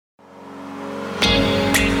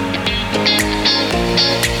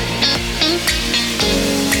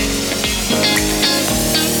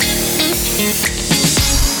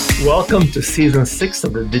Welcome to Season 6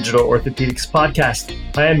 of the Digital Orthopedics Podcast.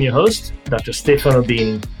 I am your host, Dr. Stefano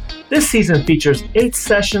Bini. This season features 8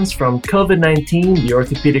 sessions from COVID-19, the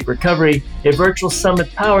Orthopedic Recovery, a virtual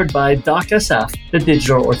summit powered by DocSF, the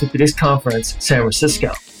Digital Orthopedics Conference, San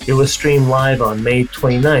Francisco. It was streamed live on May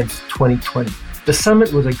 29th, 2020. The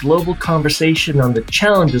summit was a global conversation on the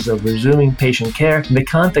challenges of resuming patient care in the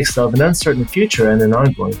context of an uncertain future and an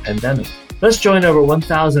ongoing pandemic. Let's join over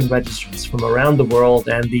 1,000 registrants from around the world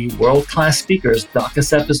and the world-class speakers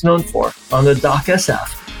DocSF is known for on the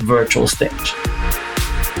DocSF virtual stage.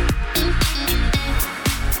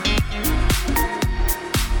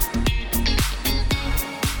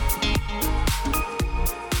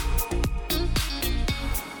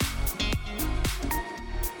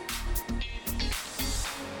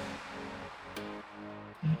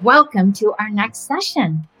 Welcome to our next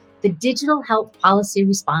session, the Digital Health Policy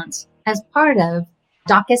Response as part of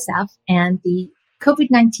DocSF and the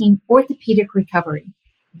COVID-19 Orthopedic Recovery.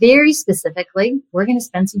 Very specifically, we're going to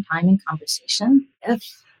spend some time in conversation with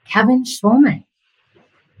Kevin Schulman.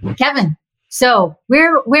 Kevin, so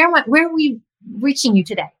where are we reaching you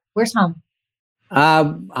today? Where's home?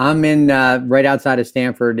 I'm in right outside of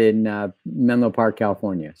Stanford in Menlo Park,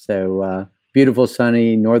 California. So beautiful,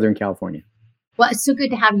 sunny Northern California. Well, it's so good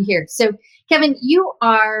to have you here. So, Kevin, you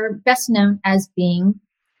are best known as being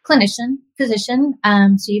clinician, physician.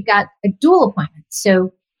 So you've got a dual appointment.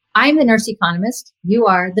 So I'm the nurse economist. You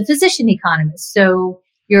are the physician economist. So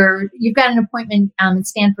you've got an appointment in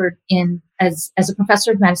Stanford as a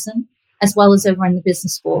professor of medicine, as well as over in the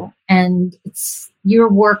business school. And your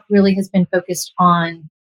work really has been focused on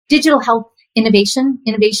digital health innovation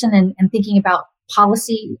and thinking about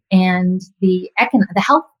policy and the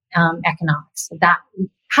health economics of that.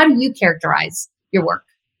 How do you characterize your work?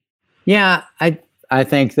 Yeah, I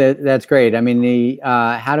think that's great. I mean,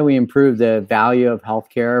 how do we improve the value of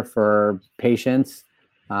healthcare for patients?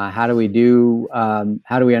 How do we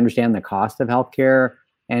understand the cost of healthcare?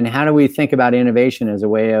 And how do we think about innovation as a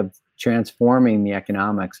way of transforming the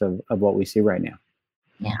economics of what we see right now?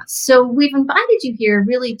 Yeah. So we've invited you here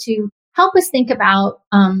really to help us think about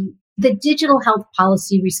the digital health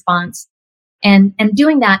policy response and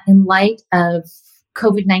doing that in light of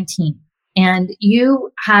COVID-19. And you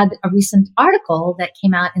had a recent article that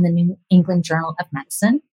came out in the New England Journal of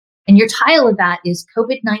Medicine. And your title of that is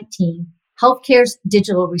COVID-19, Healthcare's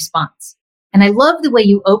Digital Response. And I love the way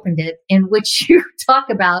you opened it, in which you talk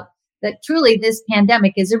about that truly this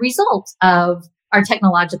pandemic is a result of our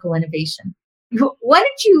technological innovation. Why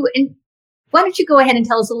don't you go ahead and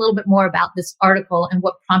tell us a little bit more about this article and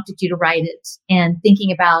what prompted you to write it and thinking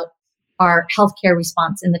about our healthcare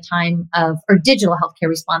response in the time of, or digital healthcare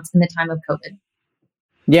response in the time of COVID?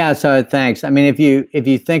 Yeah, so thanks. I mean, if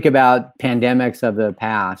you think about pandemics of the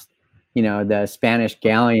past, the Spanish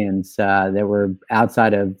galleons that were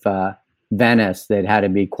outside of Venice that had to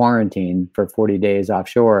be quarantined for 40 days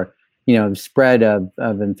offshore, spread of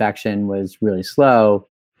infection was really slow.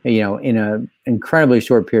 In an incredibly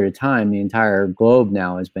short period of time, the entire globe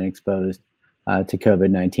now has been exposed to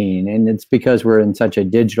COVID-19. And it's because we're in such a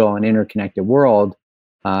digital and interconnected world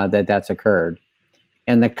that's occurred.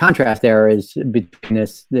 And the contrast there is between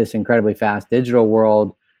this incredibly fast digital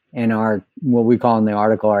world and our, what we call in the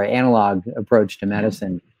article, our analog approach to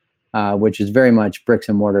medicine, which is very much bricks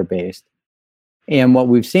and mortar based. And what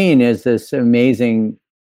we've seen is this amazing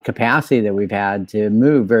capacity that we've had to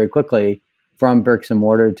move very quickly from bricks and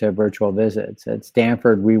mortar to virtual visits. At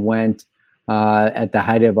Stanford, we went at the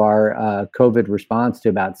height of our COVID response to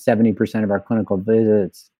about 70% of our clinical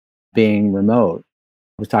visits being remote.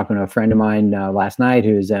 I was talking to a friend of mine last night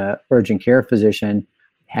who's an urgent care physician.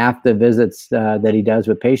 Half the visits that he does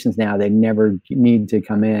with patients now, they never need to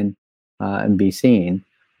come in and be seen.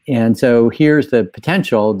 And so here's the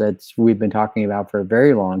potential that we've been talking about for a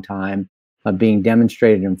very long time of being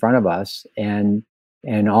demonstrated in front of us. And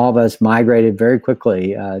all of us migrated very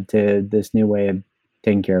quickly to this new way of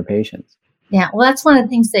taking care of patients. Yeah, well, that's one of the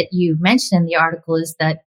things that you mentioned in the article is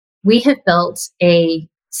that we have built a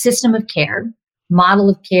system of care, model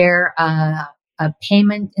of care, a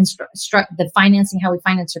payment, the financing, how we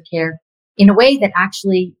finance our care in a way that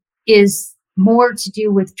actually is more to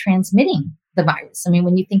do with transmitting the virus. I mean,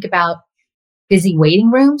 when you think about busy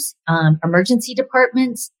waiting rooms, emergency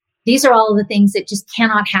departments, these are all of the things that just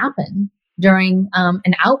cannot happen during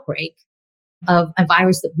an outbreak of a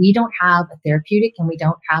virus that we don't have a therapeutic and we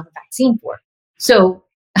don't have a vaccine for. So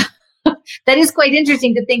that is quite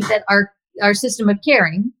interesting to think that our system of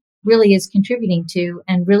caring really is contributing to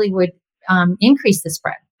and really would increase the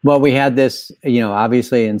spread. Well, we had this,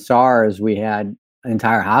 obviously in SARS, we had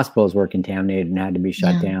entire hospitals were contaminated and had to be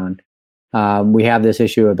shut down. We have this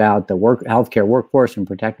issue about the healthcare workforce and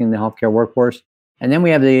protecting the healthcare workforce. And then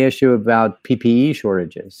we have the issue about PPE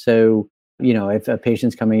shortages. So, if a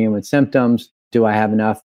patient's coming in with symptoms, do I have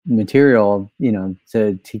enough material,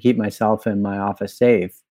 to keep myself and my office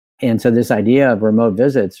safe? And so this idea of remote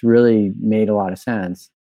visits really made a lot of sense.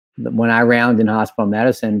 When I round in hospital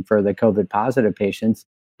medicine for the COVID positive patients,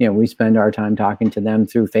 we spend our time talking to them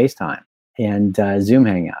through FaceTime and Zoom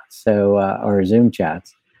Hangouts, or Zoom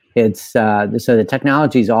chats. It's so the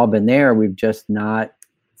technology's all been there. We've just not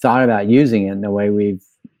thought about using it in the way we've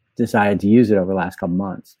decided to use it over the last couple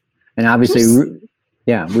months. And obviously,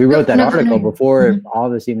 we wrote that article before all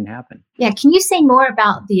this even happened. Yeah, can you say more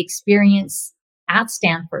about the experience at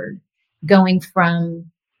Stanford, going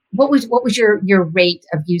from what was your rate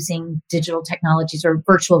of using digital technologies or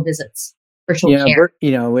virtual visits, virtual care?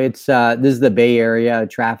 It's this is the Bay Area.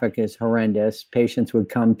 Traffic is horrendous. Patients would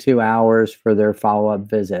come 2 hours for their follow-up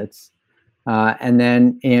visits, and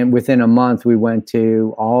then within a month, we went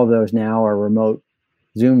to all of those now are remote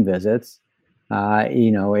Zoom visits.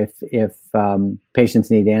 If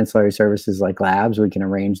patients need ancillary services like labs, we can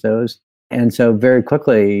arrange those. And so very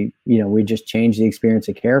quickly, we just changed the experience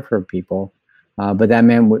of care for people. But that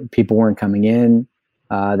meant people weren't coming in,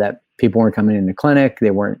 that people weren't coming in the clinic.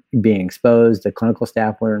 They weren't being exposed. The clinical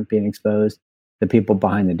staff weren't being exposed. The people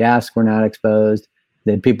behind the desk were not exposed.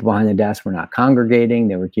 The people behind the desk were not congregating.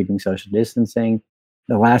 They were keeping social distancing.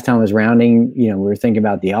 The last time I was rounding, we were thinking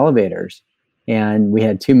about the elevators. And we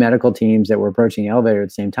had 2 medical teams that were approaching the elevator at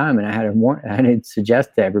the same time. And I had to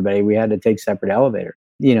suggest to everybody we had to take separate elevators.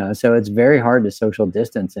 So it's very hard to social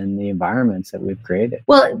distance in the environments that we've created.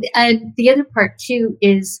 Well, the other part too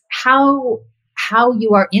is how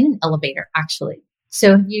you are in an elevator, actually.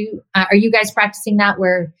 So are you guys practicing that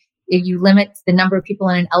where you limit the number of people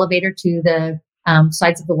in an elevator to the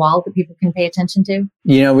sides of the wall that people can pay attention to?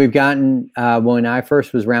 We've gotten, when I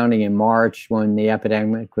first was rounding in March, when the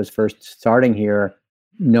epidemic was first starting here,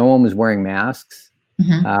 no one was wearing masks.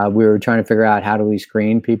 Mm-hmm. We were trying to figure out how do we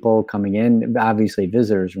screen people coming in. Obviously,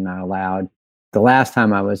 visitors were not allowed. The last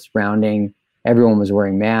time I was rounding, everyone was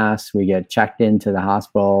wearing masks. We get checked into the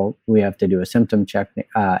hospital. We have to do a symptom check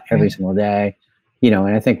every single day.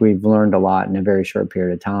 And I think we've learned a lot in a very short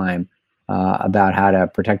period of time about how to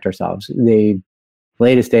protect ourselves. The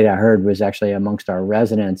latest data I heard was actually amongst our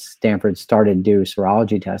residents, Stanford started to do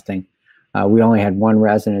serology testing. We only had one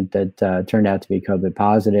resident that turned out to be COVID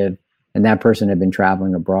positive. And that person had been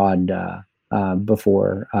traveling abroad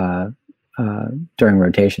before during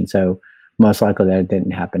rotation. So most likely that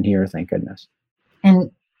didn't happen here, thank goodness.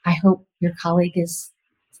 And I hope your colleague is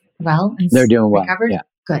well and they're doing well. Recovered. Yeah.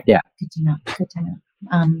 Good. Yeah. Good to know.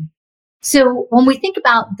 So when we think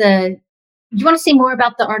about do you want to say more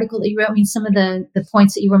about the article that you wrote? I mean, some of the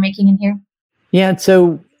points that you were making in here? Yeah.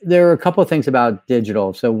 So there are a couple of things about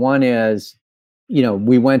digital. So one is,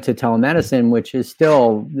 we went to telemedicine, which is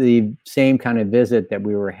still the same kind of visit that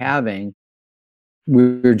we were having.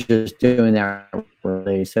 We were just doing that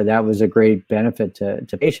early. So that was a great benefit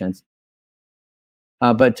to patients.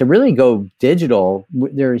 But to really go digital,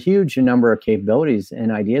 there are a huge number of capabilities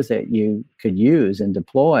and ideas that you could use and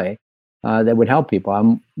deploy that would help people.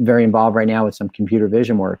 I'm very involved right now with some computer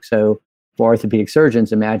vision work. So for orthopedic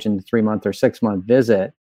surgeons, imagine the 3-month or 6-month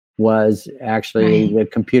visit was actually the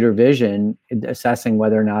computer vision assessing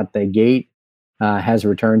whether or not the gait has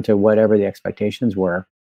returned to whatever the expectations were,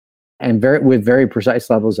 and with very precise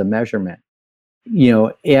levels of measurement.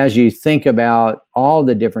 As you think about all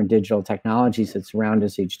the different digital technologies that surround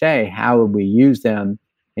us each day, how would we use them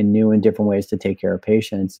in new and different ways to take care of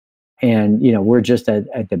patients? And, we're just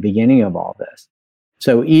at the beginning of all this.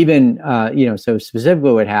 So even, so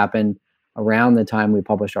specifically what happened around the time we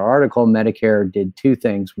published our article, Medicare did 2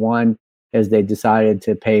 things. One is they decided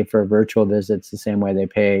to pay for virtual visits the same way they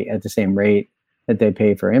pay at the same rate that they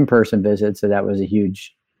pay for in-person visits. So that was a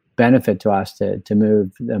huge benefit to us to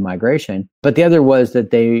move the migration. But the other was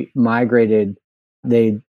that they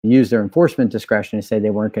used their enforcement discretion to say they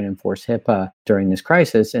weren't going to enforce HIPAA during this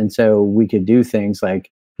crisis. And so we could do things like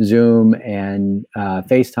Zoom and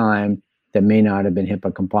FaceTime that may not have been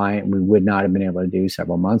HIPAA compliant. We would not have been able to do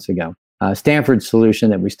several months ago. Stanford's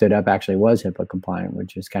solution that we stood up actually was HIPAA compliant,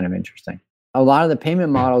 which is kind of interesting. A lot of the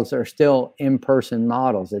payment models are still in-person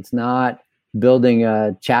models. It's not building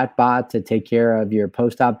a chat bot to take care of your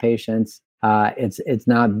post-op patients. It's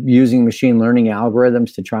not using machine learning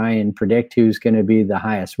algorithms to try and predict who's going to be the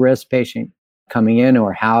highest risk patient coming in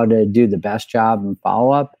or how to do the best job in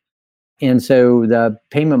follow-up. And so the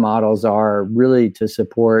payment models are really to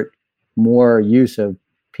support more use of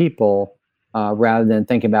people rather than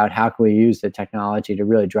think about how can we use the technology to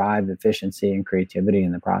really drive efficiency and creativity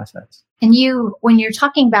in the process. And when you're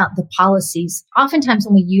talking about the policies, oftentimes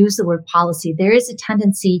when we use the word policy, there is a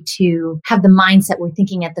tendency to have the mindset we're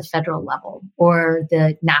thinking at the federal level or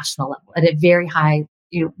the national level at a very high,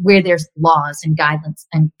 where there's laws and guidelines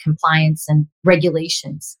and compliance and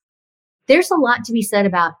regulations. There's a lot to be said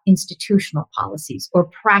about institutional policies or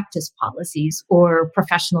practice policies or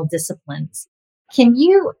professional disciplines.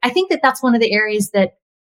 I think that that's one of the areas that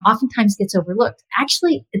oftentimes gets overlooked.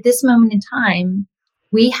 Actually, at this moment in time,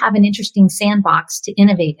 we have an interesting sandbox to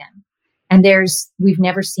innovate in. And we've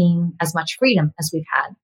never seen as much freedom as we've had.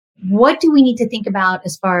 What do we need to think about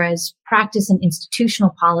as far as practice and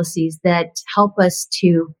institutional policies that help us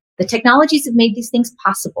the technologies have made these things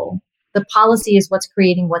possible. The policy is what's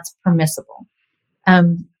creating what's permissible.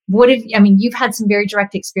 You've had some very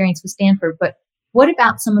direct experience with Stanford, but what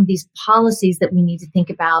about some of these policies that we need to think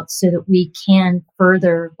about so that we can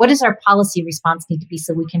what does our policy response need to be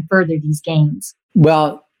so we can further these gains?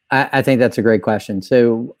 Well, I think that's a great question.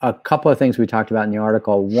 So a couple of things we talked about in the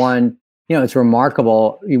article. One, it's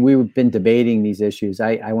remarkable. We've been debating these issues.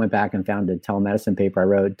 I went back and found a telemedicine paper I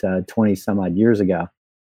wrote 20 some odd years ago,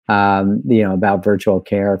 about virtual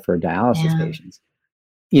care for dialysis patients.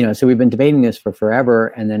 So we've been debating this for forever.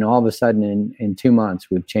 And then all of a sudden in 2 months,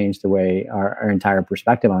 we've changed the way our entire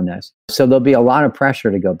perspective on this. So there'll be a lot of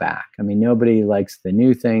pressure to go back. I mean, nobody likes the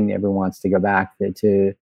new thing. Everyone wants to go back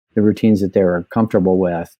to the routines that they were comfortable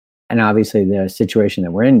with. And obviously the situation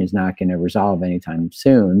that we're in is not going to resolve anytime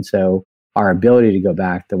soon. So our ability to go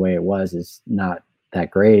back the way it was is not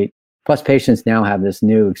that great. Plus patients now have this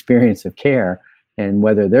new experience of care. And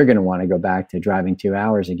whether they're going to want to go back to driving 2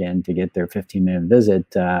 hours again to get their 15-minute visit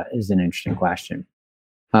is an interesting question.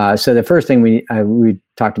 So the first thing we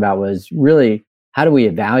talked about was really how do we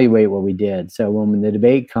evaluate what we did? So when the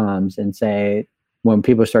debate comes and when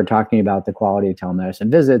people start talking about the quality of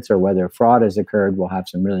telemedicine visits or whether fraud has occurred, we'll have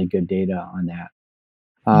some really good data on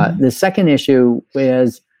that. The second issue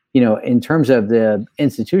is, in terms of the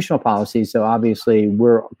institutional policy, so obviously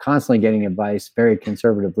we're constantly getting advice, very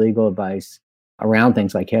conservative legal advice around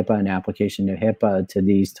things like HIPAA and application of HIPAA to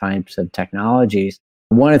these types of technologies.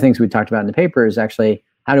 One of the things we talked about in the paper is actually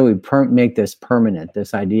how do we make this permanent,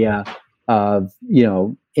 this idea of,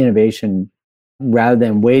 innovation rather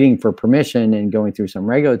than waiting for permission and going through some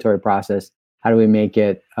regulatory process, how do we make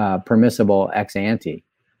it permissible ex ante?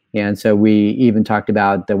 And so we even talked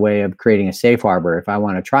about the way of creating a safe harbor. If I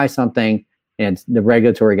want to try something and the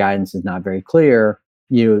regulatory guidance is not very clear,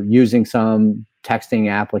 using some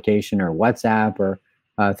texting application or WhatsApp or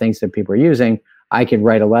things that people are using, I could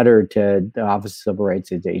write a letter to the Office of Civil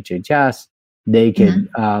Rights at the HHS. They could,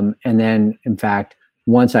 and then in fact,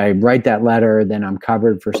 once I write that letter, then I'm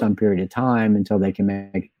covered for some period of time until they can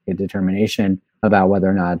make a determination about whether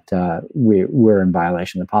or not we're in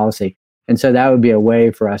violation of the policy. And so that would be a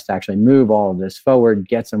way for us to actually move all of this forward,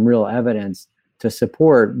 get some real evidence to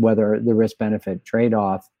support whether the risk-benefit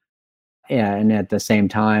trade-off, and at the same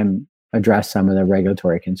time, address some of the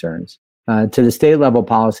regulatory concerns. To the state level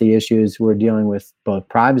policy issues, we're dealing with both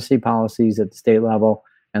privacy policies at the state level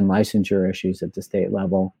and licensure issues at the state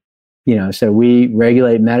level. So we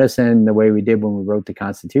regulate medicine the way we did when we wrote the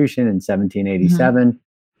Constitution in 1787.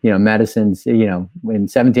 Medicines, in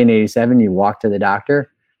 1787, you walk to the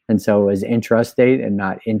doctor. And so it was intrastate and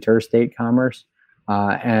not interstate commerce.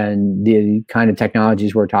 And the kind of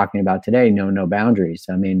technologies we're talking about today know no boundaries.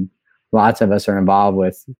 I mean, lots of us are involved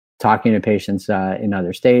with talking to patients in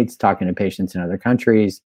other states, talking to patients in other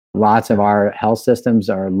countries. Lots of our health systems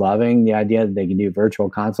are loving the idea that they can do virtual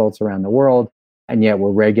consults around the world. And yet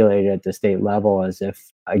we're regulated at the state level as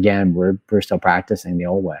if, again, we're still practicing the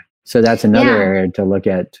old way. So that's another area to look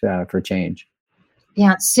at for change.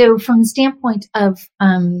 Yeah. So from the standpoint of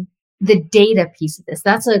the data piece of this,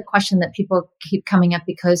 that's a question that people keep coming up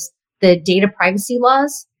because the data privacy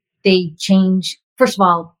laws, they change. First of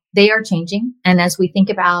all, they are changing. And as we think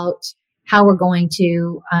about how we're going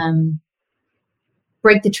to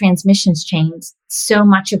break the transmissions chains, so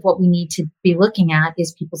much of what we need to be looking at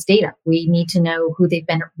is people's data. We need to know who they've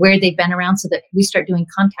been, where they've been around so that we start doing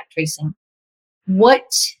contact tracing.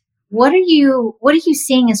 What are you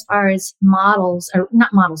seeing as far as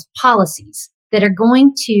policies that are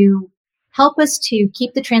going to help us to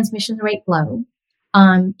keep the transmission rate low,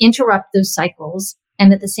 interrupt those cycles,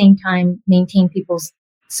 and at the same time maintain people's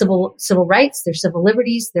civil rights, their civil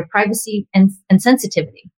liberties, their privacy and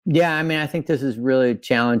sensitivity? Yeah, I mean, I think this is really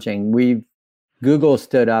challenging. Google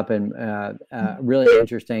stood up and a really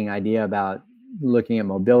interesting idea about looking at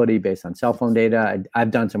mobility based on cell phone data.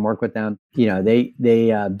 I've done some work with them. They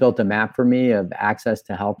built a map for me of access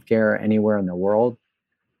to healthcare anywhere in the world.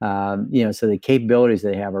 So the capabilities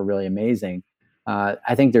they have are really amazing.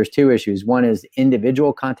 I think there's two issues. One is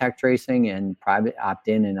individual contact tracing and private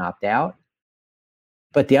opt-in and opt-out.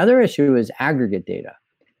 But the other issue is aggregate data.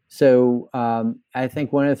 So I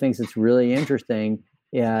think one of the things that's really interesting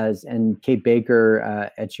is, and Kate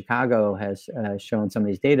Baker at Chicago has shown some of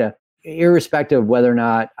these data, irrespective of whether or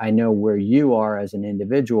not I know where you are as an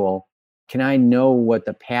individual, can I know what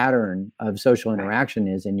the pattern of social interaction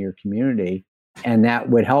is in your community? And that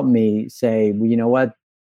would help me say, well, you know what,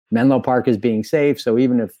 Menlo Park is being safe. So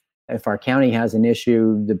even if our county has an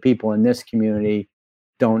issue, the people in this community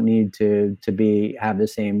don't need to have the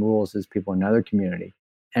same rules as people in another community.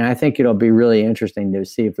 And I think it'll be really interesting to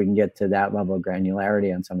see if we can get to that level of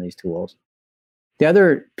granularity on some of these tools. The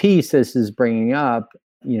other piece this is bringing up,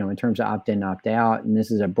 in terms of opt-in, opt-out, and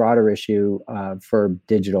this is a broader issue for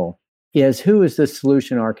digital, is who is the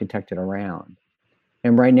solution architected around?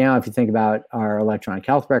 And right now, if you think about our electronic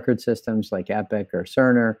health record systems like Epic or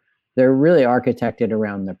Cerner, they're really architected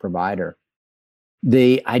around the provider.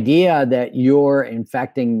 The idea that you're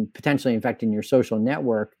potentially infecting your social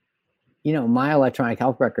network, my electronic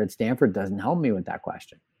health record at Stanford doesn't help me with that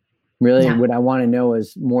question. Really, What I want to know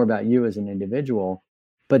is more about you as an individual.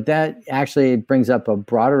 But that actually brings up a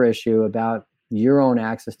broader issue about your own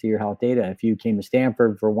access to your health data. If you came to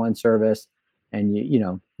Stanford for one service and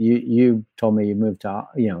you told me you moved to,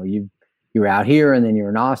 you were out here and then you were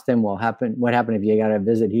in Austin. Well, what happened if you got a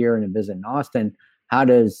visit here and a visit in Austin? How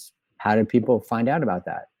do people find out about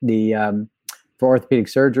that? For orthopedic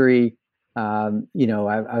surgery, I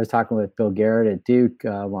was talking with Bill Garrett at Duke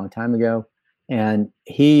a long time ago, and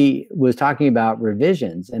he was talking about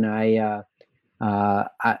revisions. And I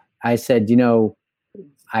said, he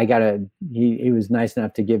was nice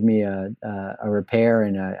enough to give me a repair,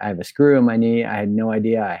 and I have a screw in my knee. I had no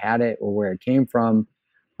idea I had it or where it came from.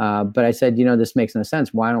 But I said, this makes no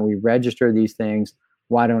sense. Why don't we register these things?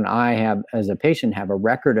 Why don't I as a patient, have a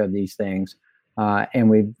record of these things?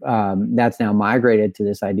 And that's now migrated to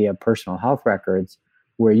this idea of personal health records,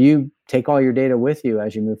 where you take all your data with you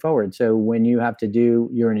as you move forward. So when you're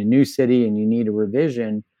in a new city and you need a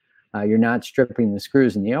revision, you're not stripping the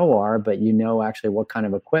screws in the OR, but actually what kind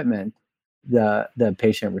of equipment the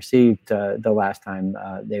patient received the last time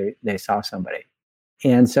they saw somebody.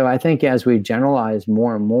 And so I think as we generalize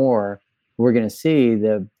more and more, we're going to see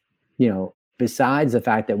besides the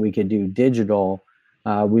fact that we could do digital,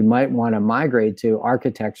 we might want to migrate to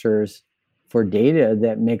architectures for data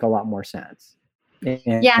that make a lot more sense. I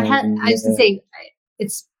was going to say,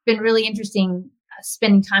 it's been really interesting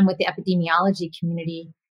spending time with the epidemiology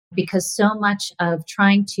community, because so much of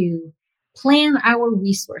trying to plan our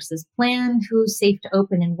resources, plan who's safe to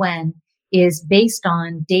open and when, is based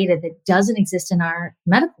on data that doesn't exist in our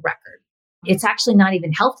medical record. It's actually not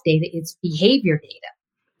even health data, it's behavior data.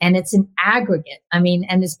 And it's an aggregate.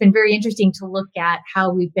 And it's been very interesting to look at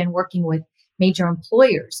how we've been working with major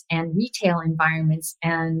employers and retail environments,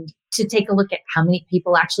 and to take a look at how many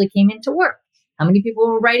people actually came into work, how many people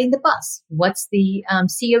were riding the bus, what's the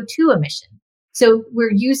CO2 emission. So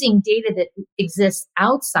we're using data that exists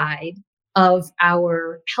outside of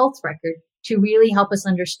our health record to really help us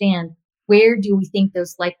understand, where do we think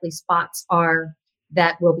those likely spots are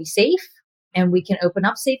that will be safe and we can open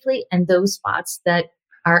up safely, and those spots that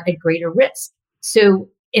are at greater risk. So,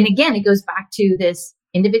 and again, it goes back to this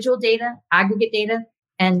individual data, aggregate data,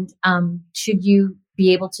 and should you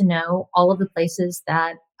be able to know all of the places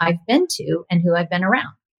that I've been to and who I've been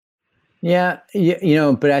around? Yeah,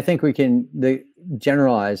 but I think we can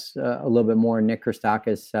generalize a little bit more. Nick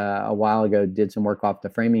Christakis a while ago did some work off the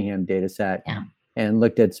Framingham data set and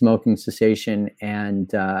looked at smoking cessation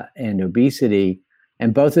and obesity.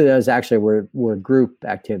 And both of those actually were group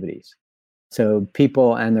activities. So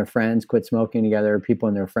people and their friends quit smoking together. People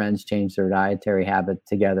and their friends changed their dietary habit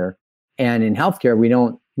together. And in healthcare,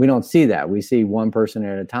 we don't see that. We see one person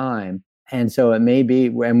at a time. And so it may be,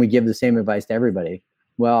 and we give the same advice to everybody.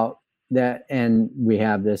 And we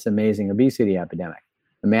have this amazing obesity epidemic.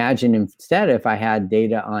 Imagine instead if I had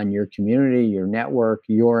data on your community, your network,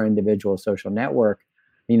 your individual social network,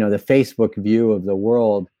 the Facebook view of the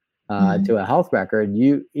world to a health record,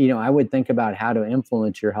 I would think about how to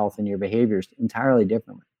influence your health and your behaviors entirely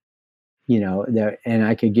differently. And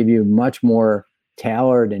I could give you much more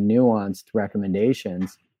tailored and nuanced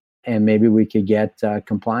recommendations, and maybe we could get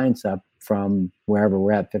compliance up from wherever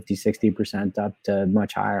we're at, 50, 60% up to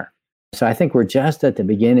much higher. So I think we're just at the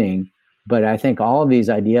beginning, but I think all of these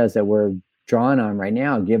ideas that we're drawing on right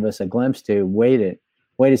now give us a glimpse to, we're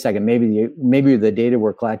wait a second, maybe the data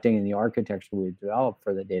we're collecting and the architecture we've developed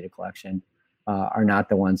for the data collection are not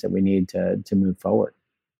the ones that we need to move forward.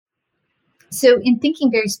 So in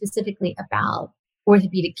thinking very specifically about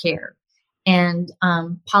orthopedic care and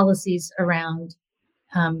policies around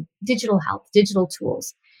digital health, digital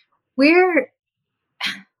tools, we've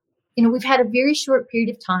had a very short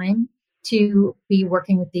period of time to be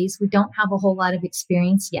working with these. We don't have a whole lot of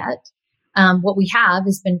experience yet. What we have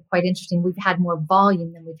has been quite interesting. We've had more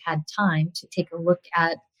volume than we've had time to take a look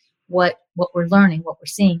at what we're learning, what we're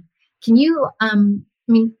seeing. Can you,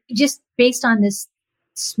 just based on this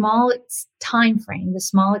small time frame, the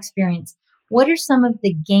small experience, what are some of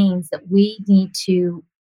the gains that we need to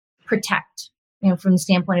protect, from the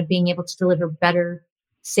standpoint of being able to deliver better,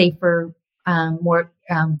 safer, more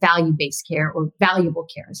value-based care, or valuable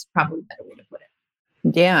care is probably a better way to put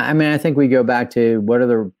it. Yeah, I think we go back to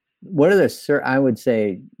I would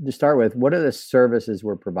say, to start with, what are the services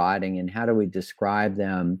we're providing, and how do we describe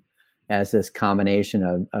them as this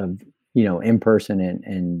combination of in-person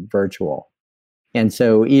and virtual? And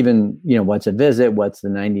so even, what's a visit, what's the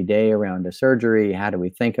 90-day around a surgery? How do we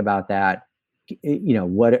think about that?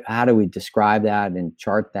 How do we describe that and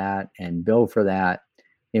chart that and bill for that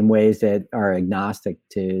in ways that are agnostic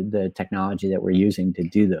to the technology that we're using to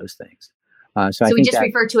do those things? So we just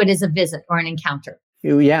refer to it as a visit or an encounter.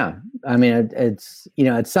 Yeah. It's,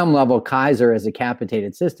 at some level, Kaiser as a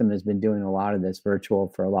capitated system has been doing a lot of this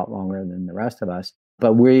virtual for a lot longer than the rest of us.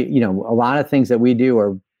 But a lot of things that we do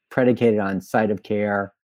are predicated on site of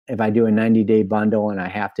care. If I do a 90-day bundle and I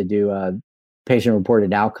have to do a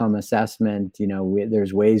patient-reported outcome assessment,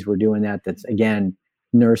 there's ways we're doing that. That's, again,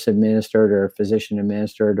 nurse administered or physician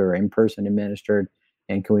administered or in-person administered.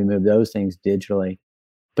 And can we move those things digitally?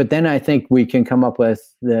 But then I think we can come up with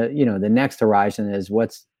the next horizon is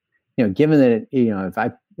what's, given that,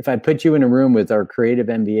 if I put you in a room with our creative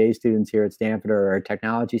MBA students here at Stanford or our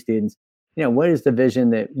technology students, what is the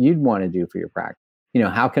vision that you'd want to do for your practice?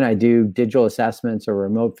 How can I do digital assessments or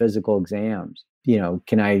remote physical exams?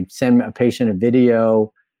 Can I send a patient a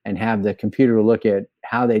video and have the computer look at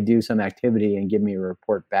how they do some activity and give me a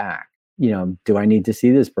report back? Do I need to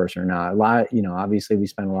see this person or not? Obviously we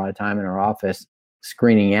spend a lot of time in our office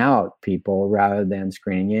screening out people rather than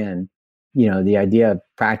screening in. The idea of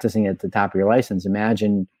practicing at the top of your license.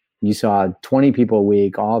 Imagine you saw 20 people a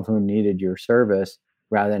week, all of whom needed your service,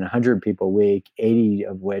 rather than 100 people a week, 80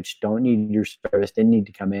 of which don't need your service, didn't need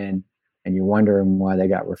to come in, and you're wondering why they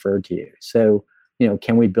got referred to you. So,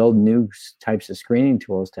 can we build new types of screening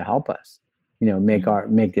tools to help us, make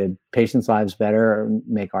the patients' lives better,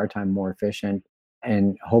 make our time more efficient,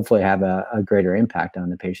 and hopefully have a greater impact on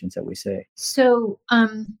the patients that we see. So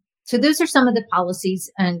those are some of the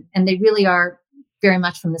policies, and they really are very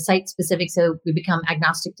much from the site specific. So we become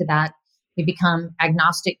agnostic to that. We become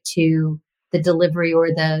agnostic to the delivery or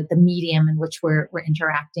the medium in which we're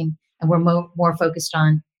interacting, and we're more focused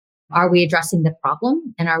on, are we addressing the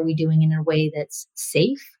problem, and are we doing it in a way that's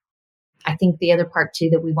safe? I think the other part too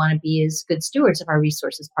that we want to be is good stewards of our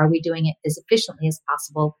resources. Are we doing it as efficiently as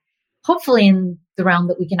possible? Hopefully in the realm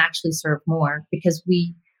that we can actually serve more, because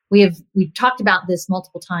we've talked about this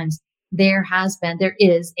multiple times. There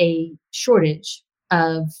is a shortage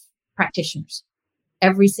of practitioners.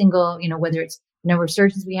 Every single, whether it's the number of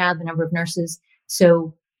surgeons we have, the number of nurses.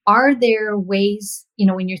 So are there ways,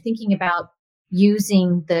 when you're thinking about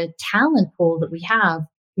using the talent pool that we have,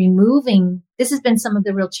 this has been some of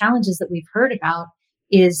the real challenges that we've heard about,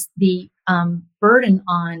 is the burden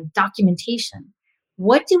on documentation.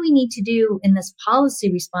 What do we need to do in this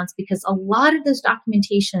policy response? Because a lot of those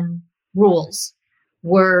documentation rules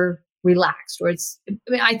were relaxed, or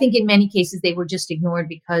I think in many cases they were just ignored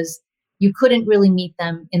because you couldn't really meet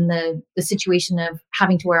them in the situation of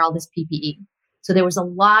having to wear all this PPE. So there was a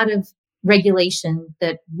lot of regulation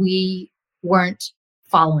that we weren't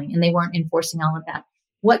following, and they weren't enforcing all of that.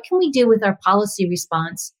 What can we do with our policy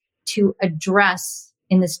response to address,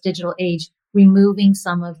 in this digital age, removing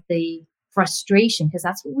some of the frustration? Because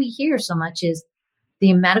that's what we hear so much, is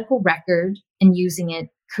the medical record, and using it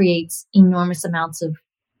creates enormous amounts of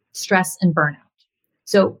stress and burnout.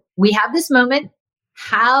 So we have this moment.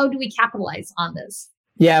 How do we capitalize on this?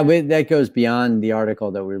 Yeah, that goes beyond the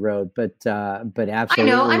article that we wrote, but absolutely. I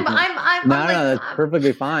know. I'm that's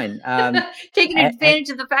perfectly fine. Taking advantage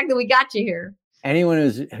of the fact that we got you here. Anyone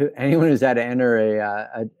who's had to enter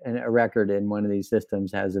a record in one of these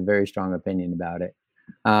systems has a very strong opinion about it.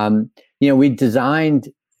 We designed.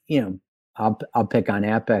 I'll pick on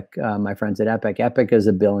Epic. My friends at Epic. Epic is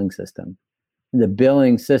a billing system. The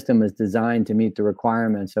billing system is designed to meet the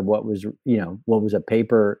requirements of what was a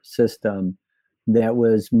paper system that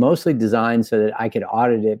was mostly designed so that I could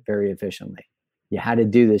audit it very efficiently. You had to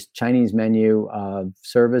do this Chinese menu of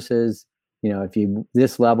services. If you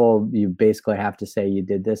this level, you basically have to say you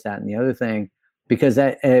did this, that, and the other thing, because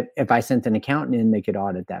that if I sent an accountant in, they could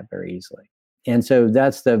audit that very easily. And so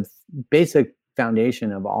that's the basic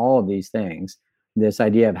foundation of all of these things. This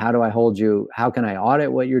idea of how do I hold you? How can I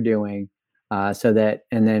audit what you're doing, so that,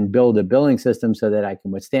 and then build a billing system so that I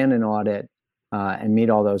can withstand an audit and meet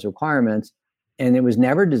all those requirements. And it was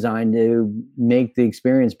never designed to make the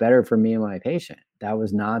experience better for me and my patient. That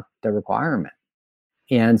was not the requirement.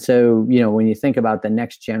 And so, when you think about the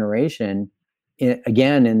next generation,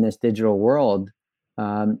 again, in this digital world,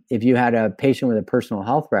 if you had a patient with a personal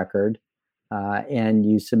health record and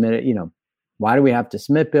you submit it, why do we have to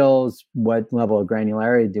submit bills? What level of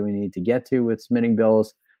granularity do we need to get to with submitting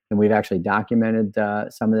bills? And we've actually documented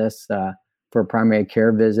some of this. For a primary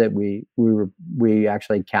care visit, we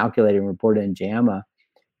actually calculated and reported in JAMA.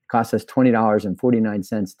 It costs us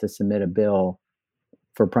 $20.49 to submit a bill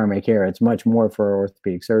for primary care. It's much more for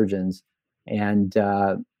orthopedic surgeons. And,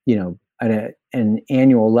 at an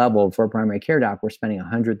annual level for a primary care doc, we're spending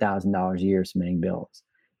 $100,000 a year submitting bills.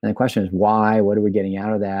 And the question is why? What are we getting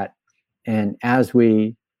out of that? And as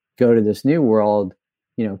we go to this new world,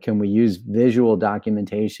 can we use visual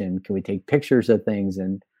documentation? Can we take pictures of things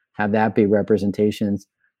and have that be representations?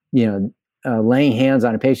 Laying hands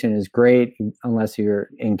on a patient is great unless you're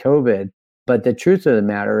in COVID. But the truth of the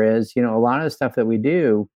matter is, a lot of the stuff that we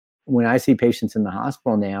do, when I see patients in the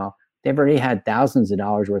hospital now, they've already had thousands of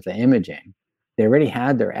dollars worth of imaging. They already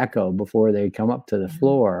had their echo before they come up to the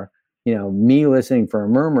floor. Me listening for a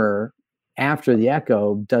murmur after the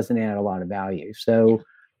echo doesn't add a lot of value. So,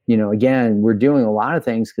 again, we're doing a lot of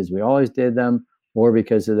things because we always did them, or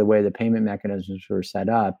because of the way the payment mechanisms were set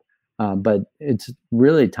up. But it's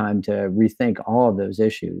really time to rethink all of those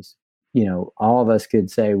issues. All of us could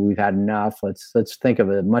say we've had enough. Let's think of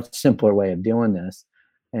a much simpler way of doing this,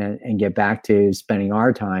 and get back to spending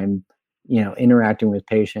our time, interacting with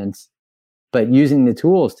patients, but using the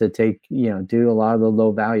tools to do a lot of the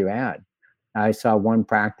low value add. I saw one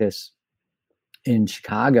practice in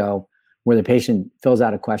Chicago where the patient fills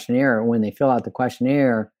out a questionnaire, and when they fill out the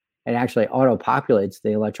questionnaire, it actually auto-populates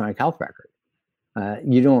the electronic health record.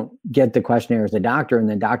 You don't get the questionnaire as a doctor, and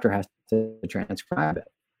the doctor has to transcribe it.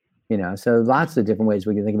 So lots of different ways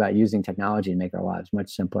we can think about using technology to make our lives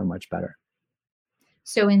much simpler, much better.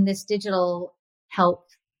 So in this digital health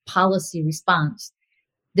policy response,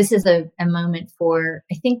 this is a moment for,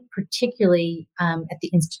 I think, particularly at the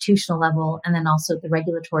institutional level and then also at the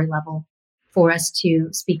regulatory level, for us to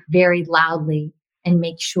speak very loudly and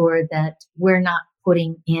make sure that we're not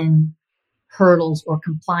putting in hurdles or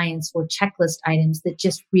compliance or checklist items that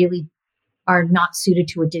just really are not suited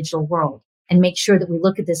to a digital world, and make sure that we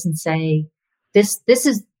look at this and say, this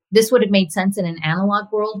would have made sense in an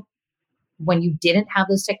analog world when you didn't have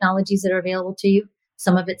those technologies that are available to you.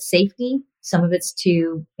 Some of it's safety, some of it's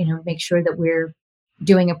to, make sure that we're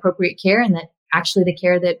doing appropriate care, and that actually the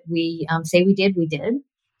care that we say we did.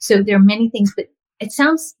 So there are many things, but it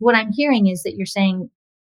sounds, what I'm hearing is that you're saying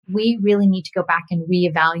we really need to go back and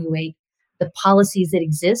reevaluate the policies that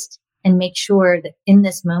exist and make sure that in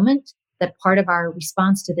this moment, that part of our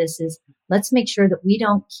response to this is, let's make sure that we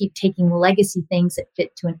don't keep taking legacy things that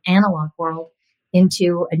fit to an analog world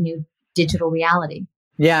into a new digital reality.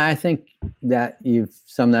 Yeah, I think that you've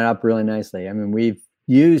summed that up really nicely. I mean, we've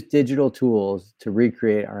used digital tools to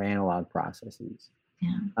recreate our analog processes.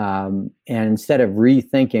 Yeah. And instead of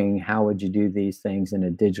rethinking how would you do these things in a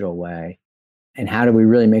digital way, and how do we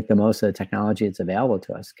really make the most of the technology that's available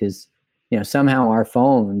to us? Because somehow our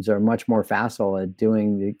phones are much more facile at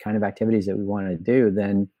doing the kind of activities that we want to do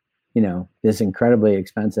than this incredibly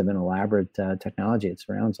expensive and elaborate technology that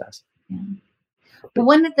surrounds us. Yeah. But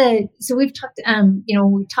so we've talked,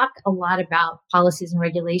 we talk a lot about policies and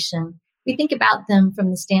regulation. We think about them from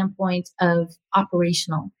the standpoint of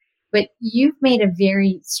operational, but you've made a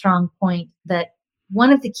very strong point that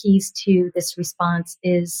one of the keys to this response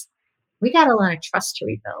is we got a lot of trust to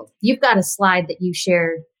rebuild. You've got a slide that you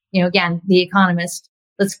shared, again, The Economist.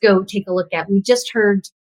 Let's go take a look at. We just heard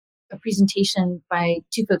a presentation by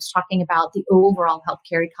two folks talking about the overall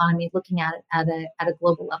healthcare economy, looking at it at a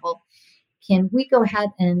global level. Can we go ahead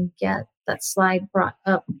and get that slide brought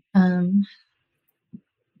up to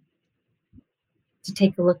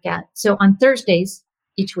take a look at? So on Thursdays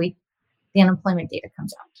each week, the unemployment data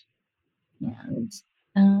comes out, and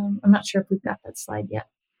I'm not sure if we've got that slide yet,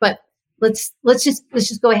 but let's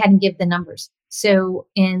just go ahead and give the numbers. So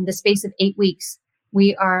in the space of 8 weeks,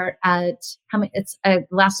 we are at how many? It's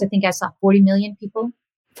last I think I saw 40 million people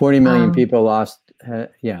 40 million people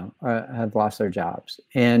have lost their jobs.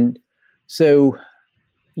 And so,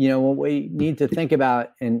 what we need to think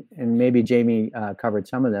about, and maybe Jamie covered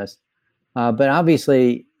some of this, but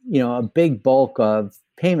obviously, a big bulk of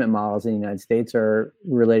payment models in the United States are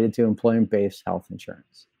related to employment-based health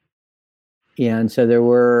insurance. And so there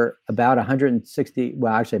were about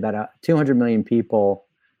 200 million people,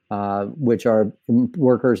 which are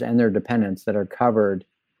workers and their dependents, that are covered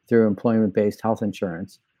through employment-based health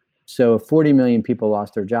insurance. So if 40 million people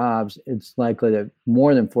lost their jobs, it's likely that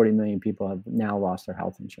more than 40 million people have now lost their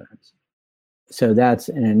health insurance. So that's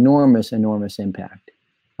an enormous impact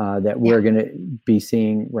that we're going to be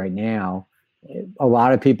seeing right now. A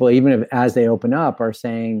lot of people, even as they open up, are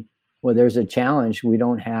saying, well, there's a challenge. We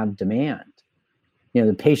don't have demand.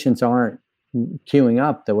 The patients aren't queuing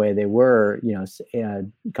up the way they were, a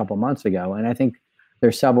couple of months ago. And I think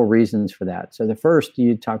there's several reasons for that. So the first,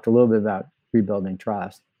 you talked a little bit about rebuilding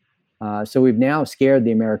trust. So we've now scared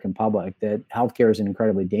the American public that healthcare is an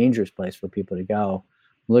incredibly dangerous place for people to go.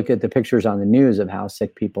 Look at the pictures on the news of how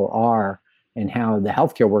sick people are and how the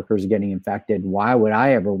healthcare workers are getting infected. Why would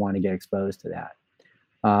I ever want to get exposed to that?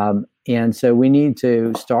 And so we need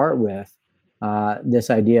to start with this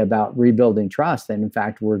idea about rebuilding trust. And in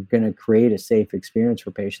fact, we're going to create a safe experience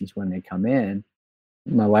for patients when they come in.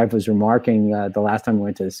 My wife was remarking the last time we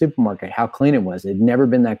went to the supermarket how clean it was. It had never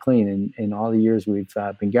been that clean in all the years we've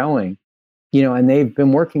been going. And they've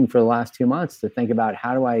been working for the last 2 months to think about,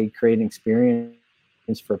 how do I create an experience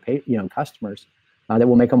for customers that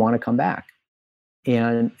will make them want to come back.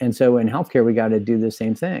 And so in healthcare, we got to do the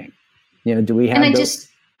same thing. Do we have? And I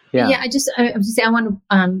want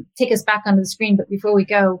to take us back onto the screen, but before we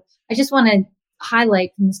go, I just want to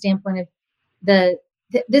highlight from the standpoint of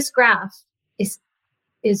this graph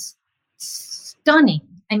is stunning.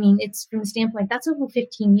 I mean, it's from the standpoint that's over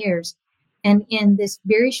 15 years, and in this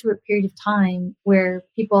very short period of time where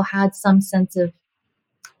people had some sense of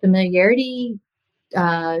familiarity,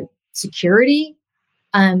 security,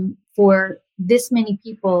 for this many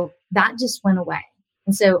people, that just went away.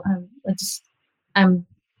 And so I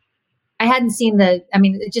hadn't seen it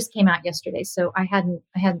just came out yesterday, so I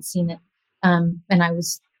hadn't seen it. And I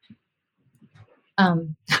was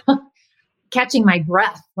catching my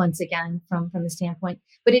breath once again from the standpoint.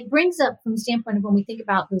 But it brings up from the standpoint of when we think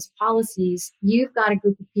about those policies, you've got a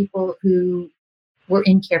group of people who were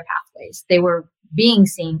in care pathways. They were being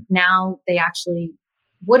seen. Now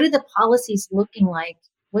what are the policies looking like?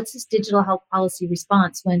 What's this digital health policy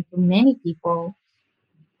response when for many people,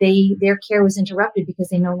 their care was interrupted because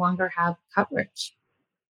they no longer have coverage?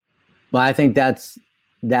 Well, I think that's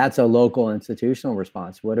a local institutional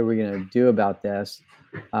response. What are we going to do about this?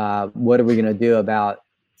 What are we going to do about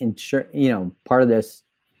part of this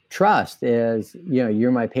trust is,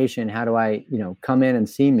 you're my patient. How do I, come in and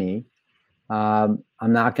see me? I'm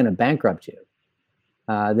not going to bankrupt you.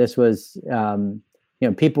 This was,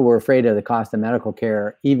 people were afraid of the cost of medical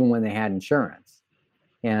care even when they had insurance.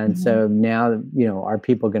 And so now, are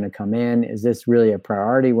people going to come in? Is this really a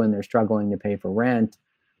priority when they're struggling to pay for rent?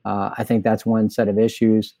 I think that's one set of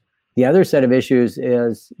issues. The other set of issues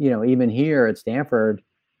is, even here at Stanford,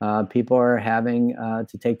 people are having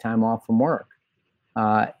to take time off from work.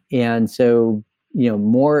 And so,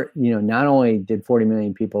 not only did 40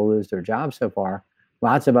 million people lose their jobs so far,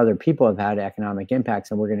 lots of other people have had economic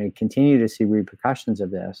impacts, and we're going to continue to see repercussions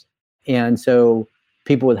of this. And so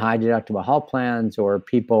people with high deductible health plans, or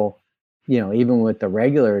people, even with the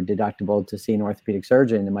regular deductible to see an orthopedic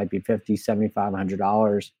surgeon, it might be $50, $75,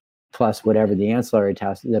 $100 plus whatever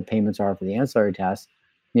the payments are for the ancillary tests.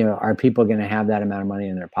 Are people going to have that amount of money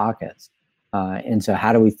in their pockets? And so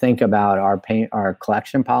how do we think about our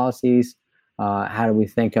collection policies? How do we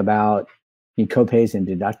think about copays and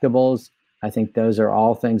deductibles? I think those are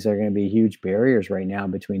all things that are going to be huge barriers right now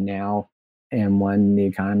between now and when the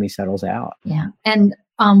economy settles out. Yeah. And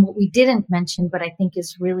what we didn't mention, but I think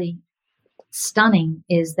is really stunning,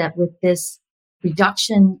 is that with this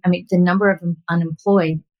reduction, the number of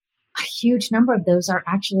unemployed, a huge number of those are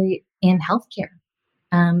actually in healthcare.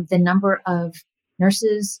 The number of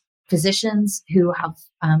nurses, physicians who have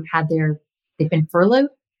they've been furloughed,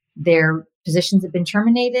 their positions have been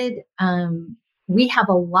terminated. We have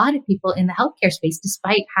a lot of people in the healthcare space,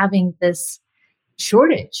 despite having this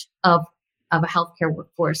shortage of a healthcare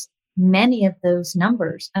workforce. Many of those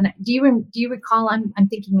numbers, and do you recall? I'm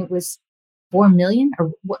thinking it was 4 million,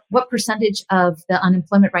 or what percentage of the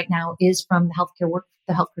unemployment right now is from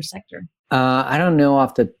the healthcare sector? I don't know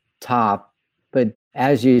off the top, but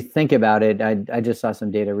as you think about it, I just saw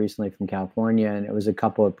some data recently from California, and it was a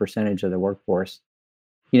couple of percentage of the workforce.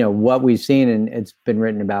 What we've seen, and it's been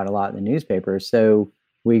written about a lot in the newspapers. So,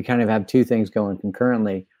 we kind of have two things going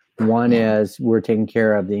concurrently. One is we're taking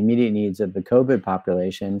care of the immediate needs of the COVID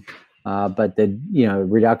population, but the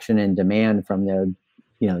reduction in demand from the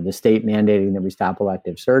state mandating that we stop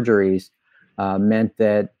elective surgeries meant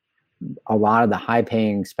that a lot of the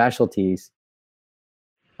high-paying specialties,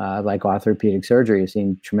 like orthopedic surgery, have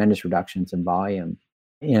seen tremendous reductions in volume,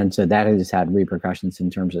 and so that has had repercussions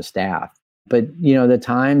in terms of staff. But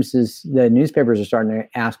the newspapers are starting to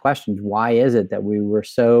ask questions. Why is it that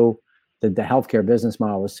that the healthcare business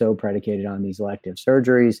model was so predicated on these elective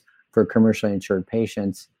surgeries for commercially insured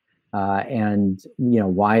patients? And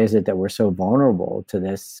why is it that we're so vulnerable to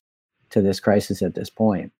this crisis at this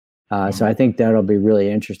point? So I think that'll be really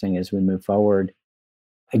interesting as we move forward.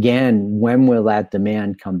 Again, when will that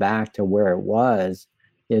demand come back to where it was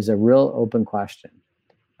is a real open question.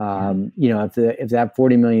 If that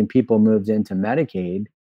 40 million people moved into Medicaid,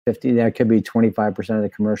 that could be 25% of the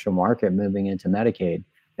commercial market moving into Medicaid,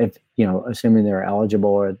 assuming they're eligible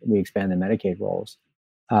or we expand the Medicaid roles.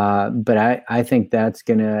 But I think that's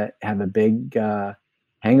going to have a big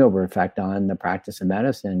hangover effect on the practice of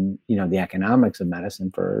medicine, the economics of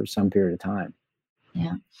medicine for some period of time.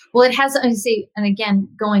 Yeah. Well, it has, I say, and again,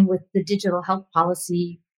 going with the digital health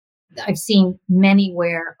policy, I've seen many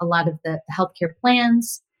where a lot of the healthcare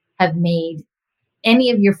plans have made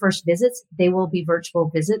any of your first visits, they will be virtual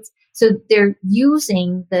visits. So they're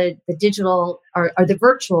using the digital or the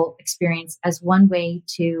virtual experience as one way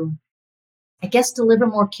to, I guess, deliver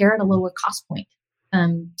more care at a lower cost point.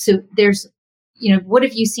 So there's, what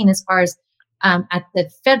have you seen as far as at the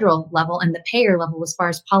federal level and the payer level, as far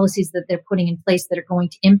as policies that they're putting in place that are going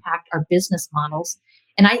to impact our business models?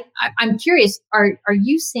 And I'm curious, are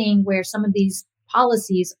you seeing where some of these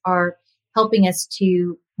policies are helping us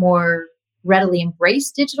to more readily embrace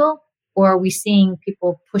digital, or are we seeing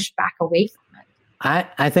people push back away from it?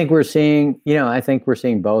 I think we're seeing,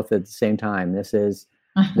 both at the same time. This is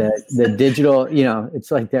the digital,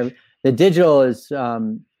 it's like the digital is,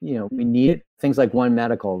 we need things like One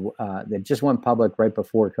Medical that just went public right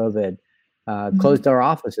before COVID, closed our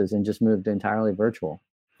offices and just moved entirely virtual,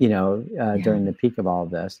 during the peak of all of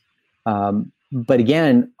this. But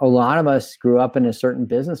again, a lot of us grew up in a certain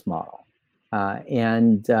business model.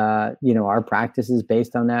 And our practice is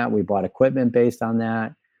based on that. We bought equipment based on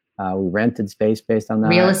that. We rented space based on that.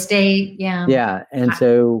 Real estate. Yeah. Yeah. And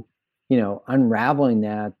so, unraveling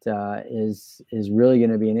that is really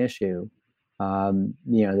going to be an issue.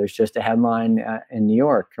 There's just a headline in New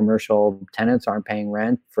York, commercial tenants aren't paying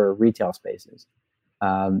rent for retail spaces.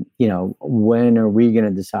 When are we going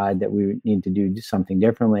to decide that we need to do something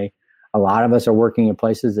differently? A lot of us are working in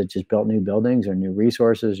places that just built new buildings or new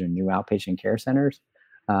resources or new outpatient care centers.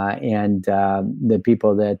 And the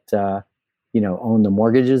people that, own the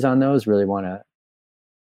mortgages on those really want to,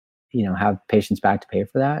 have patients back to pay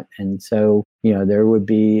for that. And so, there would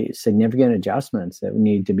be significant adjustments that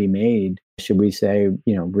need to be made. Should we say,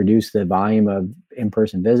 reduce the volume of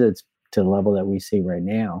in-person visits to the level that we see right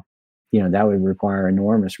now? That would require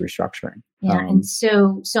enormous restructuring. Yeah. And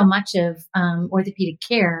so much of orthopedic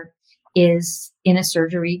care is in a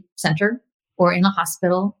surgery center or in a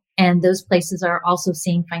hospital. And those places are also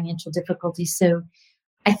seeing financial difficulties. So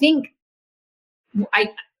I think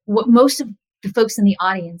what most of the folks in the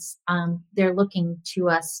audience, they're looking to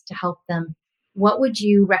us to help them. What would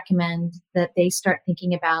you recommend that they start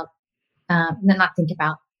thinking about,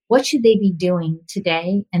 what should they be doing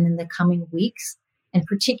today and in the coming weeks? And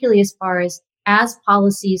particularly as far as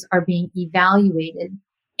policies are being evaluated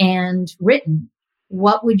and written,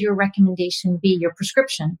 what would your recommendation be, your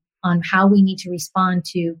prescription on how we need to respond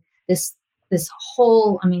to this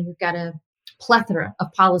whole, we've got a plethora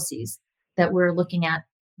of policies that we're looking at.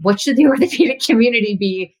 What should the orthopedic community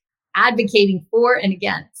be advocating for and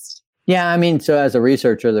against? Yeah, so as a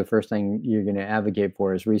researcher, the first thing you're going to advocate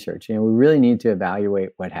for is research. We really need to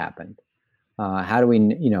evaluate what happened. How do we,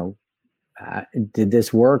 did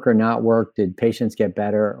this work or not work? Did patients get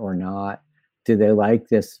better or not? Do they like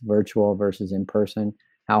this virtual versus in person?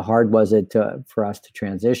 How hard was it for us to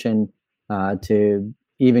transition to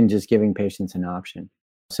even just giving patients an option?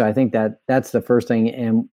 So I think that's the first thing,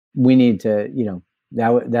 and we need to,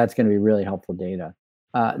 that's going to be really helpful data.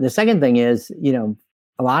 The second thing is,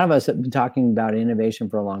 a lot of us have been talking about innovation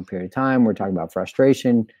for a long period of time. We're talking about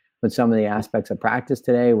frustration with some of the aspects of practice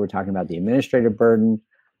today. We're talking about the administrative burden.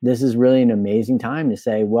 This is really an amazing time to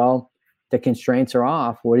say, well, the constraints are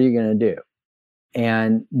off. What are you going to do?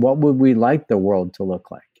 And what would we like the world to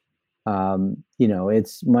look like?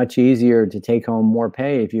 It's much easier to take home more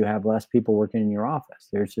pay if you have less people working in your office.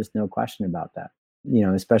 There's just no question about that.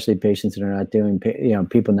 Especially patients that are not doing,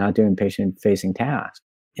 people not doing patient-facing tasks.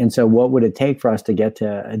 And so what would it take for us to get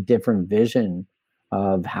to a different vision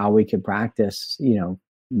of how we could practice,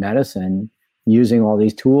 medicine using all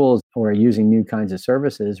these tools or using new kinds of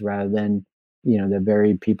services rather than, the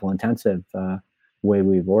very people intensive way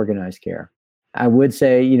we've organized care. I would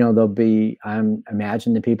say, I'm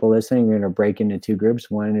imagine the people listening are going to break into two groups.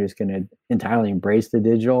 One who's going to entirely embrace the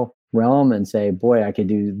digital realm and say, boy, I could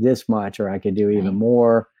do this much, or I could do even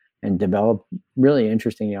more, and develop really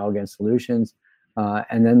interesting, elegant solutions.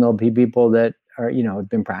 And then there'll be people that are, have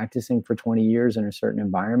been practicing for 20 years in a certain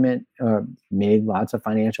environment, made lots of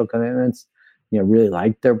financial commitments, really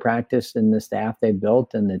liked their practice and the staff they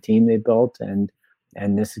built and the team they built. And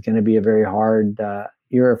this is going to be a very hard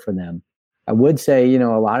era for them. I would say,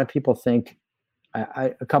 a lot of people think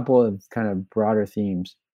a couple of kind of broader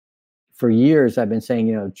themes. For years, I've been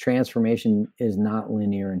saying, transformation is not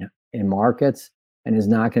linear in markets and is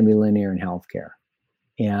not going to be linear in healthcare.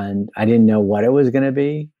 And I didn't know what it was going to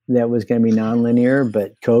be that was going to be nonlinear,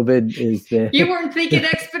 but COVID is the... You weren't thinking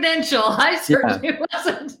exponential. I certainly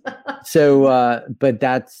wasn't. So, but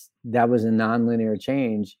that was a nonlinear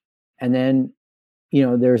change. And then,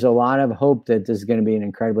 there's a lot of hope that this is going to be an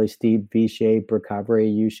incredibly steep V-shape recovery,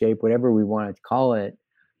 U-shape, whatever we want to call it.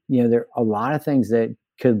 There are a lot of things that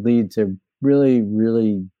could lead to really,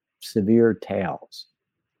 really severe tails.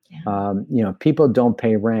 Yeah. People don't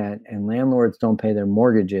pay rent and landlords don't pay their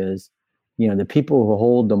mortgages. The people who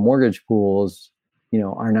hold the mortgage pools,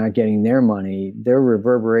 are not getting their money. There are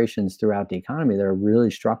reverberations throughout the economy that are really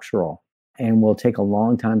structural and will take a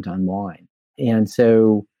long time to unwind. And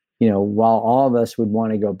so, while all of us would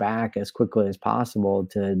want to go back as quickly as possible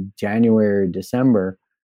to January or December,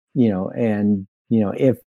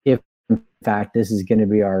 if in fact this is going to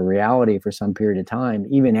be our reality for some period of time,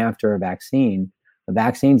 even after a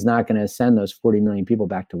vaccine's not going to send those 40 million people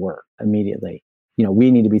back to work immediately.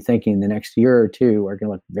 We need to be thinking the next year or two are going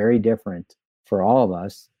to look very different for all of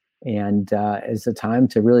us. And it's a time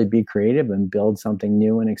to really be creative and build something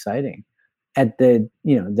new and exciting. There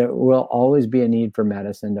will always be a need for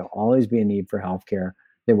medicine. There'll always be a need for healthcare.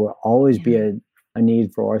 There will always be a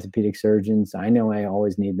need for orthopedic surgeons. I know I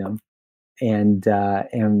always need them, and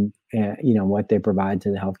what they provide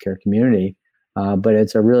to the healthcare community. But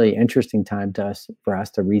it's a really interesting time for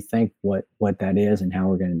us to rethink what that is and how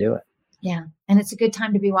we're going to do it. Yeah, and it's a good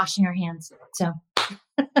time to be washing our hands. So.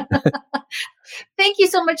 Thank you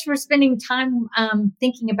so much for spending time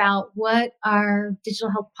thinking about what our digital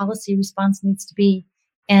health policy response needs to be.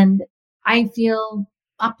 And I feel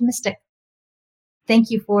optimistic. Thank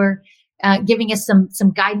you for giving us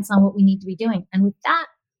some guidance on what we need to be doing. And with that,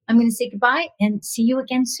 I'm going to say goodbye and see you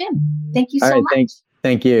again soon. Thank you so much.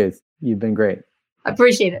 Thank you. You've been great.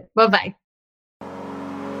 Appreciate it. Bye-bye.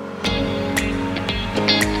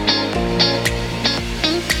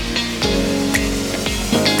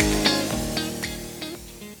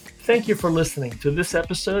 Thank you for listening to this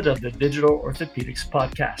episode of the Digital Orthopedics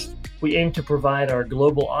Podcast. We aim to provide our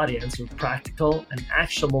global audience with practical and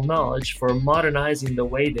actionable knowledge for modernizing the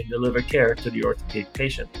way they deliver care to the orthopedic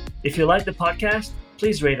patient. If you like the podcast,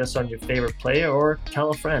 please rate us on your favorite player or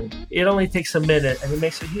tell a friend. It only takes a minute and it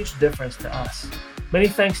makes a huge difference to us. Many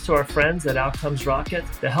thanks to our friends at Outcomes Rocket,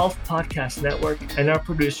 the Health Podcast Network, and our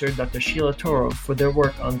producer, Dr. Sheila Toro, for their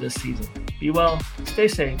work on this season. Be well, stay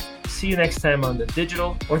safe. See you next time on the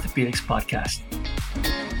Digital Orthopedics Podcast.